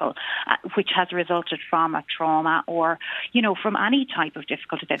psychological, which has resulted from a trauma or, from any type of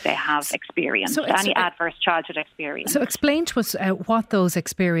difficulty that they have experienced, any adverse childhood experience. So explain to us what those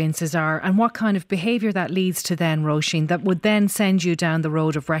experiences are and what kind of behaviour that leads to then, Roisin, that would then send you down the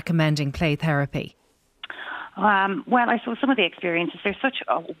road of recommending play therapy. Well, I suppose some of the experiences, there's such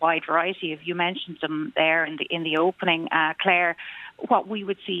a wide variety of, you mentioned them there in the opening, Claire. What we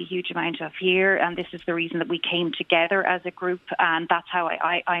would see a huge amount of here, and this is the reason that we came together as a group, and that's how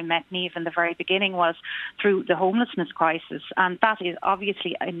I met Niamh in the very beginning, was through the homelessness crisis. And that is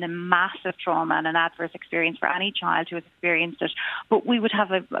obviously a massive trauma and an adverse experience for any child who has experienced it. But we would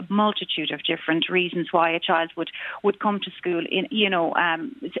have a multitude of different reasons why a child would come to school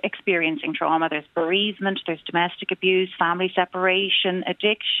experiencing trauma. There's bereavement, there's domestic abuse, family separation,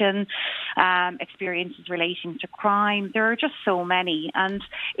 addiction, experiences relating to crime. There are just so many. And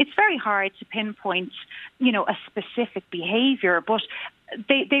it's very hard to pinpoint, a specific behaviour, but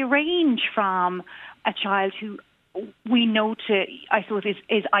they range from a child who we know I suppose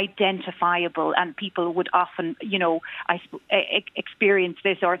is identifiable, and people would often, experience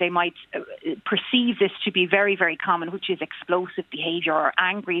this, or they might perceive this to be very, very common, which is explosive behaviour or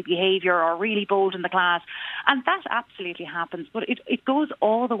angry behaviour or really bold in the class. And that absolutely happens, but it goes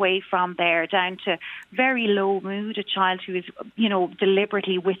all the way from there down to very low mood, a child who is,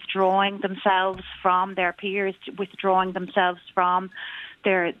 deliberately withdrawing themselves from their peers, withdrawing themselves from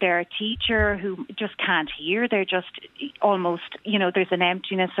their teacher, who just can't hear. They're just almost, there's an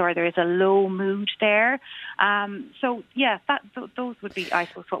emptiness or there's a low mood there. Those would be, I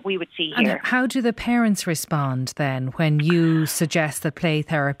suppose, what we would see here. And how do the parents respond then when you suggest that play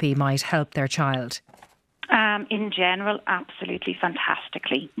therapy might help their child? In general, absolutely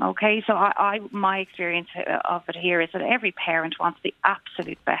fantastically. Okay, so my experience of it here is that every parent wants the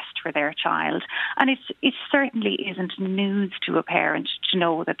absolute best for their child, and it certainly isn't news to a parent to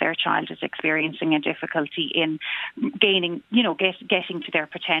know that their child is experiencing a difficulty in gaining, getting to their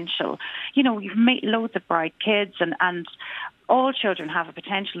potential. You've made loads of bright kids and all children have a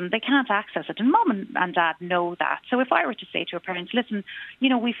potential and they can't access it. And mum and dad know that. So if I were to say to a parent, listen,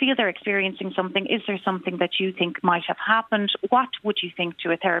 we feel they're experiencing something. Is there something that you think might have happened? What would you think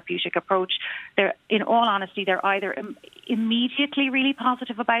to a therapeutic approach? In all honesty, they're either immediately really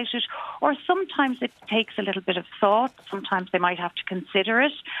positive about it, or sometimes it takes a little bit of thought. Sometimes they might have to consider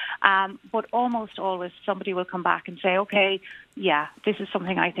it. But almost always somebody will come back and say, okay, yeah, this is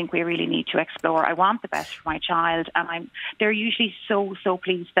something I think we really need to explore. I want the best for my child. And they're usually so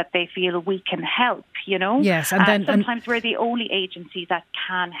pleased that they feel we can help, Yes, and then sometimes we're the only agency that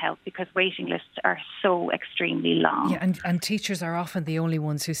can help because waiting lists are so extremely long. Yeah, and teachers are often the only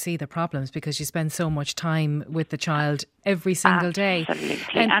ones who see the problems because you spend so much time with the child every single day. Absolutely.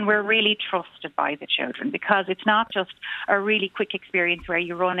 And we're really trusted by the children because it's not just a really quick experience where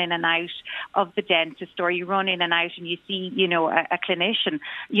you run in and out of the dentist or you run in and out and you see, a clinician,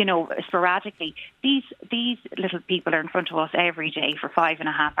 sporadically. These little people are in front of us every day for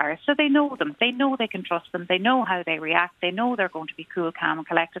 5.5 hours. So they know them. They know they can trust them. They know how they react. They know they're going to be cool, calm and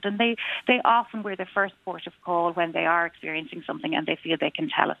collected. And they often were the first port of call when they are experiencing something and they feel they can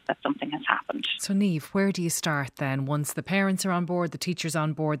tell us that something has happened. So Niamh, where do you start then? Once the parents are on board, the teacher's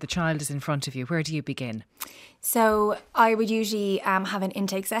on board, the child is in front of you, where do you begin? So I would usually have an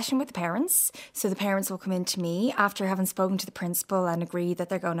intake session with the parents. So the parents will come in to me after having spoken to the principal and agreed that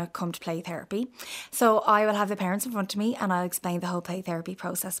they're going to come to play therapy. So I will have the parents in front of me and I'll explain the whole play therapy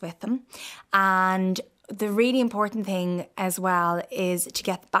process with them. And the really important thing as well is to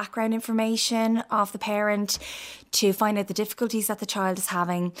get the background information of the parent, to find out the difficulties that the child is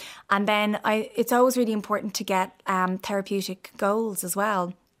having. And then it's always really important to get therapeutic goals as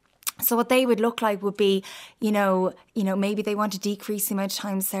well. So what they would look like would be, maybe they want to decrease the amount of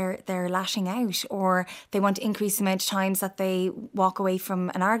times they're lashing out, or they want to increase the amount of times that they walk away from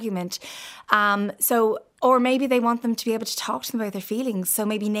an argument. Or maybe they want them to be able to talk to them about their feelings. So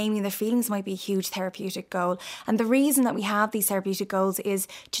maybe naming their feelings might be a huge therapeutic goal. And the reason that we have these therapeutic goals is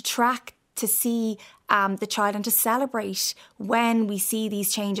to track, to see the child and to celebrate when we see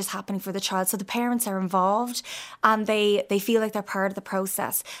these changes happening for the child. So the parents are involved and they feel like they're part of the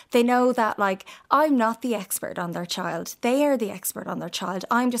process. They know that, I'm not the expert on their child. They are the expert on their child.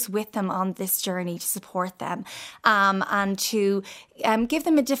 I'm just with them on this journey to support them and to give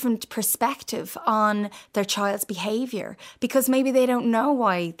them a different perspective on their child's behaviour, because maybe they don't know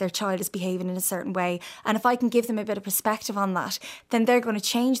why their child is behaving in a certain way. And if I can give them a bit of perspective on that, then they're going to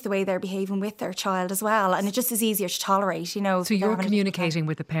change the way they're behaving with their child as well, and it just is easier to tolerate, So you're communicating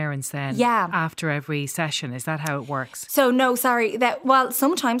with the parents then, after every session. Is that how it works? So no, sorry.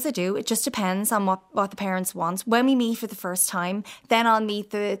 Sometimes I do. It just depends on what the parents want. When we meet for the first time, then I'll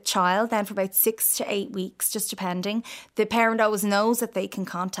meet the child. Then for about 6 to 8 weeks, just depending. The parent always knows that they can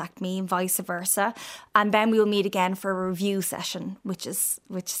contact me, and vice versa. And then we'll meet again for a review session, which is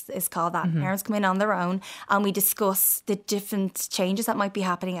called that. Mm-hmm. Parents come in on their own, and we discuss the different changes that might be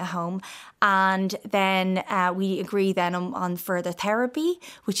happening at home. And then we agree then on further therapy,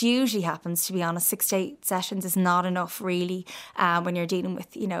 which usually happens, to be honest. 6 to 8 sessions is not enough, really, when you're dealing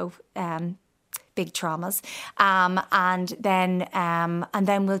with, big traumas. And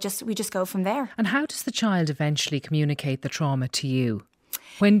then we just go from there. And how does the child eventually communicate the trauma to you?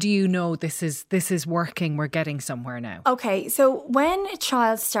 When do you know this is working, we're getting somewhere now? Okay, so when a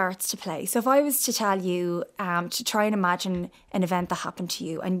child starts to play, so if I was to tell you to try and imagine an event that happened to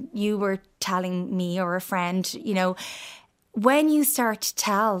you and you were telling me or a friend, when you start to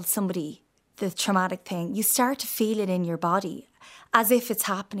tell somebody the traumatic thing, you start to feel it in your body as if it's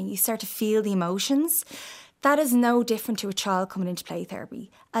happening. You start to feel the emotions. That is no different to a child coming into play therapy.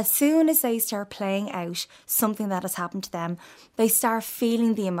 As soon as they start playing out something that has happened to them, they start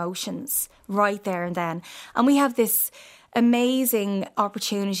feeling the emotions right there and then. And we have this amazing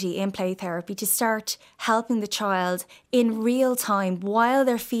opportunity in play therapy to start helping the child in real time while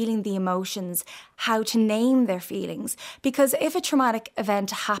they're feeling the emotions, how to name their feelings. Because if a traumatic event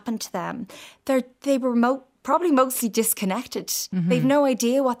happened to them, they were probably mostly disconnected. Mm-hmm. They've no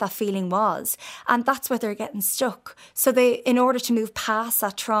idea what that feeling was. And that's where they're getting stuck. So in order to move past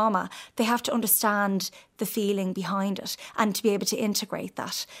that trauma, they have to understand the feeling behind it and to be able to integrate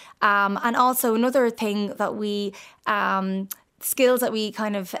that. And also another thing that skills that we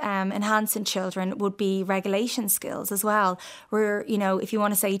kind of enhance in children would be regulation skills as well. Where, if you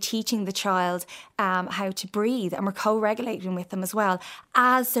want to say teaching the child how to breathe, and we're co-regulating with them as well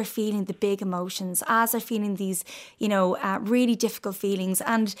as they're feeling the big emotions, as they're feeling these, really difficult feelings.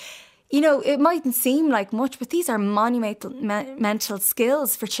 And it mightn't seem like much, but these are monumental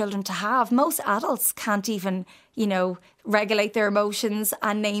skills for children to have. Most adults can't even, regulate their emotions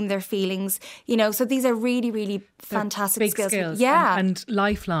and name their feelings. So these are really, really fantastic skills. Yeah. And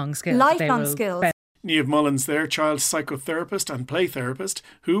lifelong skills. Lifelong skills. Niamh Mullins there, child psychotherapist and play therapist,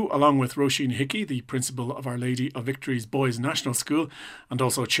 who, along with Roisin Hickey, the principal of Our Lady of Victory's Boys National School and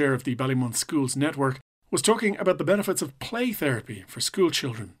also chair of the Ballymun Schools Network, was talking about the benefits of play therapy for school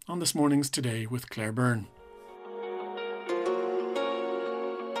children on this morning's Today with Claire Byrne.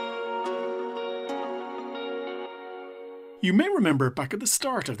 You may remember back at the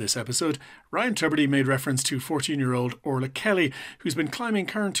start of this episode, Ryan Tubridy made reference to 14-year-old Orla Kelly, who's been climbing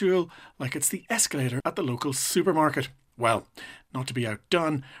Carrauntoohil like it's the escalator at the local supermarket. Well, not to be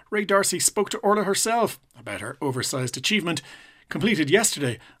outdone, Ray Darcy spoke to Orla herself about her oversized achievement, completed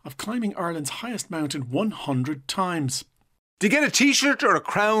yesterday, of climbing Ireland's highest mountain 100 times. Do you get a T-shirt or a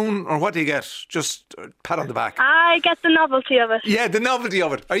crown, or what do you get? Just a pat on the back? I get the novelty of it. Yeah, the novelty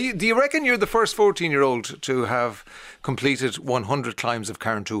of it. Do you reckon you're the first 14-year-old to have completed 100 climbs of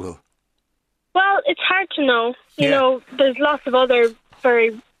Carrauntoohil? Well, it's hard to know. You know, there's lots of other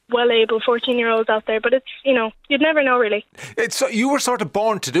very well-able 14-year-olds out there, but it's, you'd never know really. You were sort of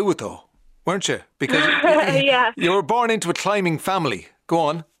born to do it though, weren't you? Because yeah. You were born into a climbing family. Go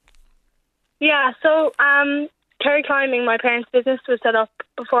on. Yeah, so Kerry Climbing, my parents' business, was set up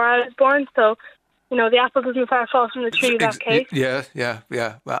before I was born, so, the apple doesn't far fall from the tree in that case. Yeah.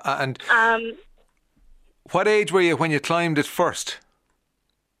 And what age were you when you climbed it first?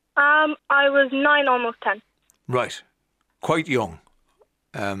 I was 9, almost 10. Right. Quite young.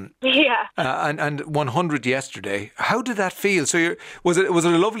 Yeah. And 100 yesterday. How did that feel? So was it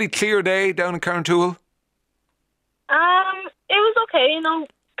a lovely clear day down in Carrauntoohil? It was okay,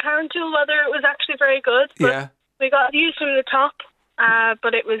 Carrauntoohil weather was actually very good. But yeah. We got views from the top,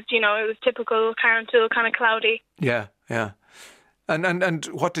 but it was, it was typical Carrauntoohil, kind of cloudy. Yeah. And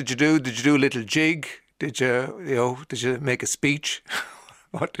what did you do? Did you do a little jig? Did you make a speech?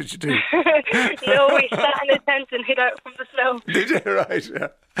 What did you do? We sat in a tent and hid out from the snow. Did you? Right,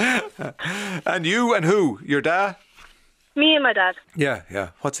 yeah. And you and who? Your dad? Me and my dad. Yeah.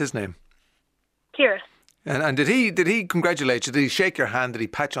 What's his name? Kira. And did he congratulate you? Did he shake your hand? Did he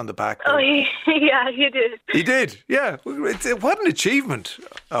pat you on the back? Oh, yeah, he did. He did, yeah. What an achievement,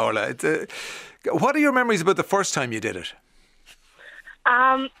 Orla. What are your memories about the first time you did it?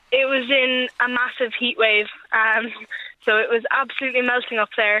 It was in a massive heat wave, so it was absolutely melting up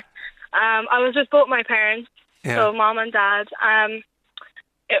there. I was with both my parents, so mom and dad.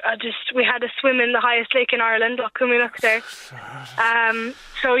 We had a swim in the highest lake in Ireland, Loch Cumulach there.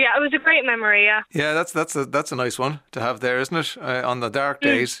 So yeah, it was a great memory. Yeah, that's a nice one to have there, isn't it? On the dark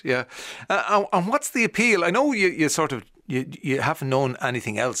days, yeah. And what's the appeal? I know you sort of you haven't known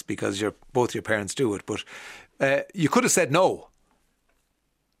anything else because both your parents do it, but you could have said no.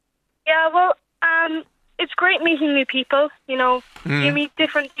 Yeah, well, it's great meeting new people. You meet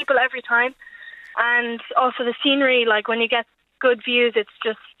different people every time, and also the scenery. Like when you get good views, it's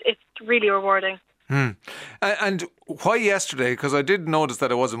really rewarding. And why yesterday? Because I did notice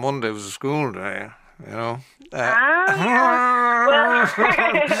that it was a Monday, it was a school day, Well,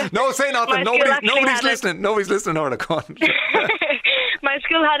 no, say nothing. Nobody's listening. Nobody's listening, Orla. Go on. My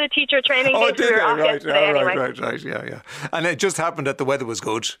school had a teacher training day. Oh, did they? Right, anyway. Right. Yeah. And it just happened that the weather was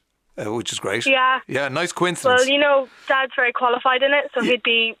good, which is great. Yeah. Yeah, nice coincidence. Well, Dad's very qualified in it, so he'd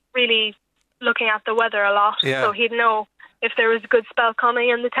be really looking at the weather a lot. Yeah. So he'd know if there was a good spell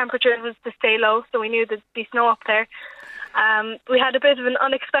coming, and the temperature was to stay low, so we knew there'd be snow up there. We had a bit of an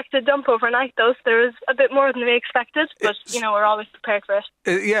unexpected dump overnight, though, so there was a bit more than we expected, but, we're always prepared for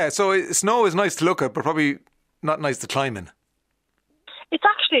it. Yeah, so snow is nice to look at, but probably not nice to climb in. It's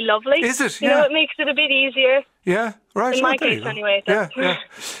actually lovely. Is it? Yeah. It makes it a bit easier. Yeah, right. In my case, anyway. Yeah.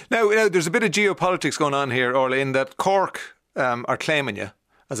 Now, there's a bit of geopolitics going on here, Orla, in that Cork are claiming you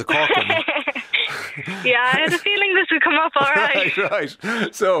as a Cork woman. Yeah, I had a feeling this would come up all right.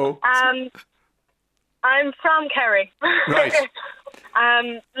 Right. So... I'm from Kerry. Right.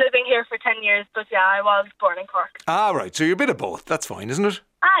 Living here for 10 years, but yeah, I was born in Cork. Ah, right. So you're a bit of both. That's fine, isn't it?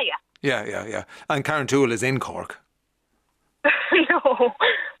 Yeah. Yeah. And Carrauntoohil is in Cork. No.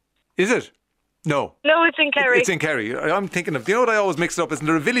 Is it? No. No, it's in Kerry. It's in Kerry. I'm thinking of... Do you know what I always mix it up? Isn't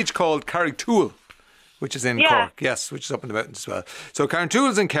there a village called Carrauntoohil, which is in Cork? Yes, which is up in the mountains as well. So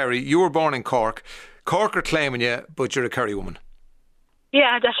Carrauntoohil's in Kerry. You were born in Cork. Cork are claiming you, but you're a Kerry woman.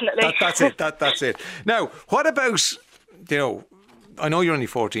 Yeah, definitely. That's it. That's it. Now, what about, I know you're only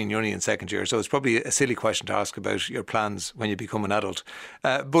 14, you're only in second year, so it's probably a silly question to ask about your plans when you become an adult.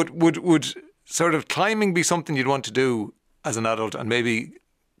 But would sort of climbing be something you'd want to do as an adult and maybe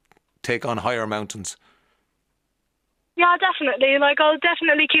take on higher mountains? Yeah, definitely. Like, I'll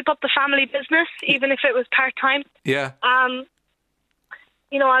definitely keep up the family business, even if it was part-time. Yeah.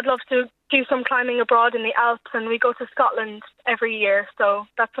 You know, I'd love to do some climbing abroad in the Alps, and we go to Scotland every year, so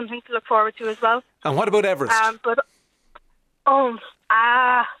that's something to look forward to as well. And what about Everest? No.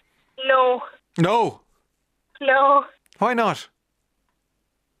 No? No. Why not?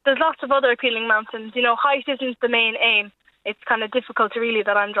 There's lots of other appealing mountains. You know, height isn't the main aim. It's kind of difficult really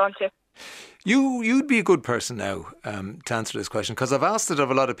that I'm drawn to. You'd be a good person now to answer this question, because I've asked it of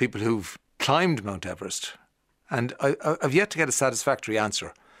a lot of people who've climbed Mount Everest, and I've yet to get a satisfactory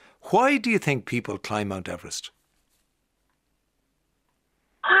answer. Why do you think people climb Mount Everest?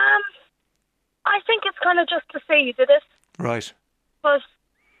 I think it's kind of just to say you did it. Right. But,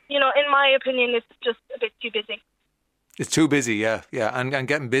 you know, in my opinion, it's just a bit too busy. It's too busy, yeah, and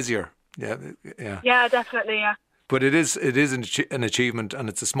getting busier, yeah. Yeah, definitely, yeah. But it is an achievement, and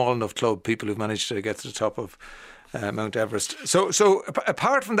it's a small enough club, people who've managed to get to the top of Mount Everest. So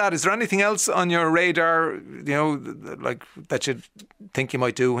apart from that, is there anything else on your radar, you know, like that you think you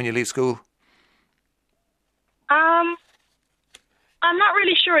might do when you leave school? I'm not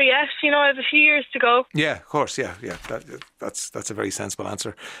really sure yet. You know, I have a few years to go. Yeah, of course. Yeah. That's a very sensible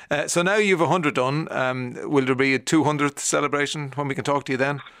answer. So now you've 100 done. Will there be a 200th celebration when we can talk to you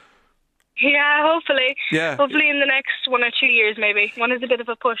then? Yeah, hopefully. Yeah. Hopefully in the next 1 or 2 years, maybe. One is a bit of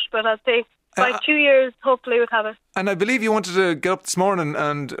a push, but I'd say by 2 years, hopefully we'll have it. And I believe you wanted to get up this morning,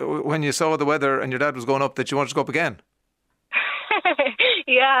 and when you saw the weather and your dad was going up, that you wanted to go up again.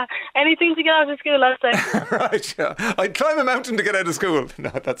 Yeah, anything to get out of school, let's say. Right, yeah. I'd climb a mountain to get out of school. No,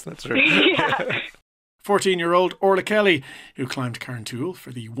 that's not true. Yeah. 14-year-old Orla Kelly, who climbed Carntoohil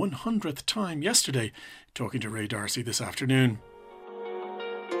for the 100th time yesterday, talking to Ray D'Arcy this afternoon.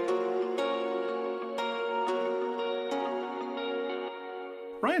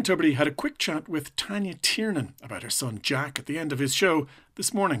 Ryan Tubridy had a quick chat with Tanya Tiernan about her son Jack at the end of his show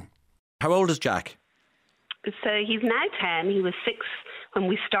this morning. How old is Jack? So he's now 10. He was 6 when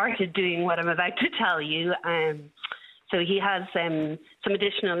we started doing what I'm about to tell you. So he has some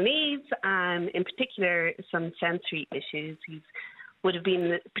additional needs, in particular some sensory issues. He would have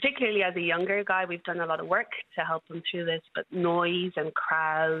been, particularly as a younger guy, we've done a lot of work to help him through this, but noise and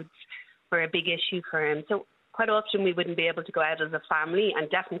crowds were a big issue for him. So quite often we wouldn't be able to go out as a family, and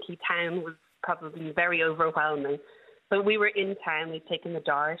definitely town was probably very overwhelming. But we were in town. We'd taken the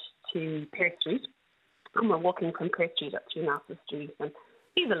Dart to Pearse Street, and we're walking from Pearse Street up to Nassau Street, and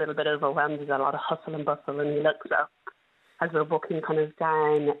he's a little bit overwhelmed. There's a lot of hustle and bustle, and he looks up as we're walking kind of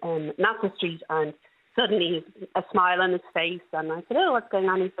down Nassau Street, and suddenly a smile on his face, and I said, "Oh, what's going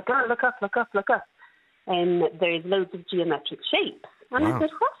on?" He's like, "Oh, look up, look up, look up." And there's loads of geometric shapes. And wow. I said,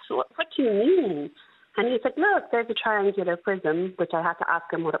 what do you mean? And he said, "Look, there's a triangular prism," which I had to ask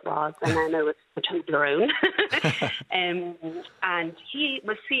him what it was, and I know it's a Toblerone. And he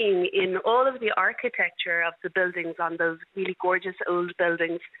was seeing in all of the architecture of the buildings on those really gorgeous old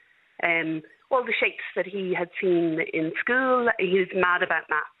buildings, all the shapes that he had seen in school. He was mad about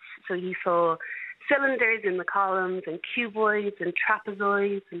maths. So he saw cylinders in the columns and cuboids and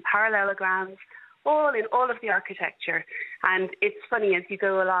trapezoids and parallelograms, all in all of the architecture. And it's funny, as you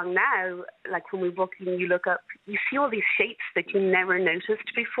go along now, like when we're walking, you look up, you see all these shapes that you never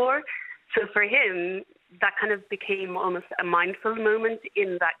noticed before. So for him, that kind of became almost a mindful moment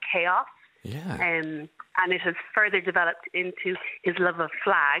in that chaos. Yeah. And it has further developed into his love of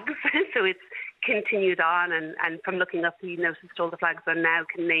flags. So it's continued on, and from looking up, he noticed all the flags and now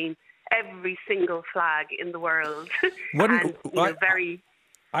can name every single flag in the world.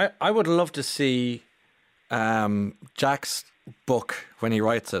 I would love to see Jack's book, when he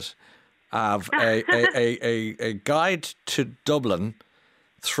writes it, of a guide to Dublin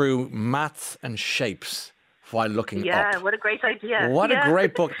through maths and shapes while looking up. Yeah, what a great idea. What a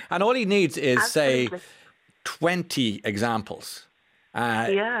great book. And all he needs is, absolutely, say, 20 examples.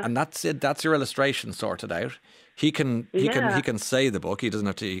 And that's it. That's your illustration sorted out. He can say the book. He doesn't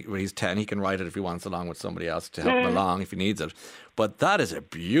have to. When he's 10, he can write it if he wants, along with somebody else to help him along if he needs it. But that is a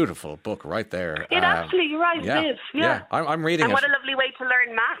beautiful book right there. It actually, you're right, it is. Yeah. I'm reading and it. And what a lovely way to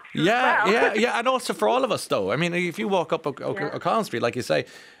learn maths. Yeah. And also for all of us, though. I mean, if you walk up O'Connell Street, like you say,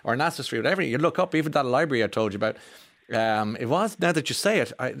 or Nassau Street, whatever, you look up, even that library I told you about. It was, now that you say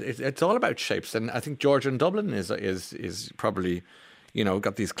it, it's all about shapes, and I think Georgia in Dublin is probably,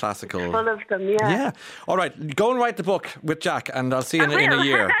 got these classical. Full of them, yeah. Yeah. All right, go and write the book with Jack, and I'll see you in a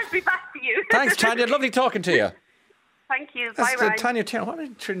year. I'll be back to you. Thanks, Tanya. Lovely talking to you. Thank you. Bye, Ryan. Tanya, what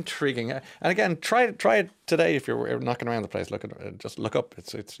intriguing. And again, try it today if you're knocking around the place. Just look up.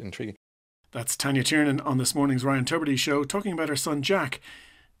 It's intriguing. That's Tanya Tiernan on this morning's Ryan Tubridy show, talking about her son Jack.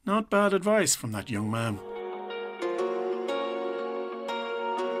 Not bad advice from that young man.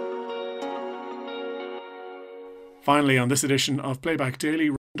 Finally, on this edition of Playback Daily,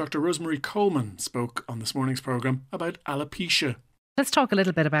 Dr. Rosemary Coleman spoke on this morning's programme about alopecia. Let's talk a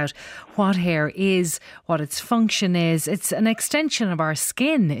little bit about what hair is, what its function is. It's an extension of our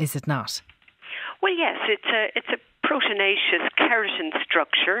skin, is it not? Well, yes, it's a proteinaceous keratin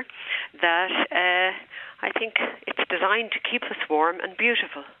structure that I think it's designed to keep us warm and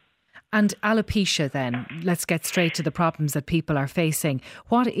beautiful. And alopecia then, let's get straight to the problems that people are facing.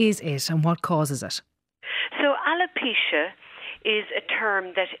 What is it and what causes it? So alopecia is a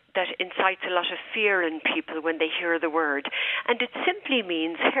term that incites a lot of fear in people when they hear the word. And it simply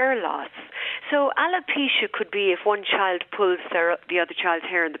means hair loss. So alopecia could be if one child pulls the other child's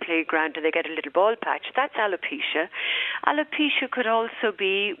hair in the playground and they get a little bald patch. That's alopecia. Alopecia could also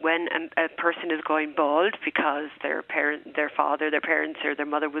be when a person is going bald because their parents, or their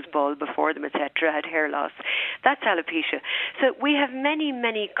mother was bald before them, etc., had hair loss. That's alopecia. So we have many,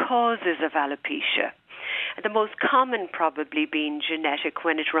 many causes of alopecia. The most common probably being genetic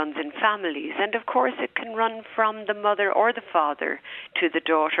when it runs in families. And of course it can run from the mother or the father to the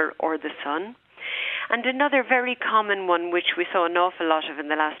daughter or the son. And another very common one, which we saw an awful lot of in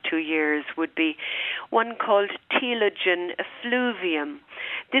the last 2 years, would be one called telogen effluvium.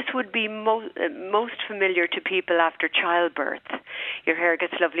 This would be most familiar to people after childbirth. Your hair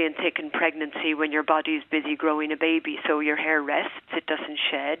gets lovely and thick in pregnancy when your body is busy growing a baby, so your hair rests, it doesn't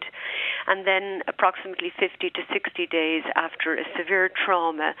shed. And then approximately 50 to 60 days after a severe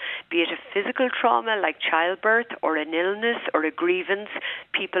trauma, be it a physical trauma like childbirth or an illness or a grievance,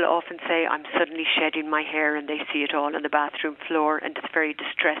 people often say, I'm suddenly shedding my hair, and they see it all on the bathroom floor, and it's very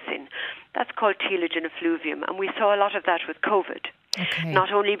distressing. That's called telogen effluvium, and we saw a lot of that with COVID. Okay.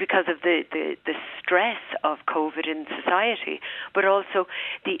 Not only because of the stress of COVID in society, but also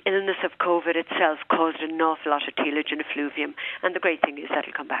the illness of COVID itself caused an awful lot of telogen effluvium. And the great thing is that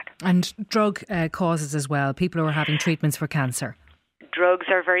it'll come back. And drug causes as well, people who are having treatments for cancer. Drugs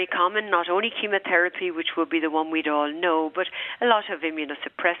are very common, not only chemotherapy, which would be the one we'd all know, but a lot of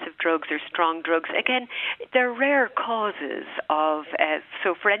immunosuppressive drugs or strong drugs. Again, they're rare causes of,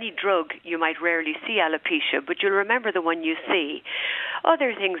 so for any drug you might rarely see alopecia, but you'll remember the one you see.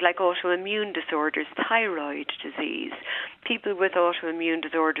 Other things like autoimmune disorders, thyroid disease. People with autoimmune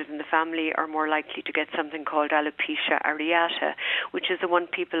disorders in the family are more likely to get something called alopecia areata, which is the one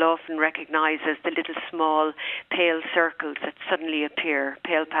people often recognise as the little small pale circles that suddenly appear,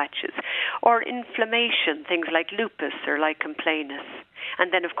 pale patches. Or inflammation, things like lupus or lichen planus.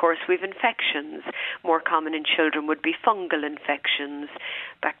 And then, of course, we've infections. More common in children would be fungal infections,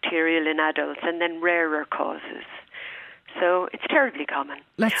 bacterial in adults, and then rarer causes. So it's terribly common.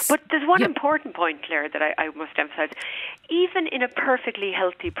 But there's one important point, Claire, that I must emphasise. Even in a perfectly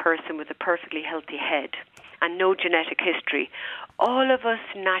healthy person with a perfectly healthy head and no genetic history, all of us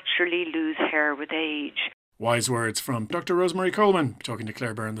naturally lose hair with age. Wise words from Dr. Rosemary Coleman, talking to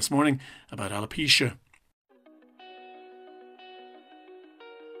Claire Byrne this morning about alopecia.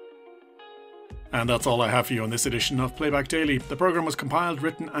 And that's all I have for you on this edition of Playback Daily. The programme was compiled,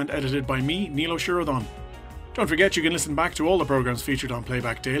 written and edited by me, Neil O'Shirodon. Don't forget you can listen back to all the programmes featured on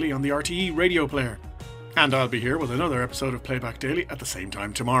Playback Daily on the RTE radio player. And I'll be here with another episode of Playback Daily at the same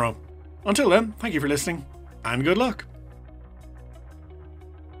time tomorrow. Until then, thank you for listening and good luck.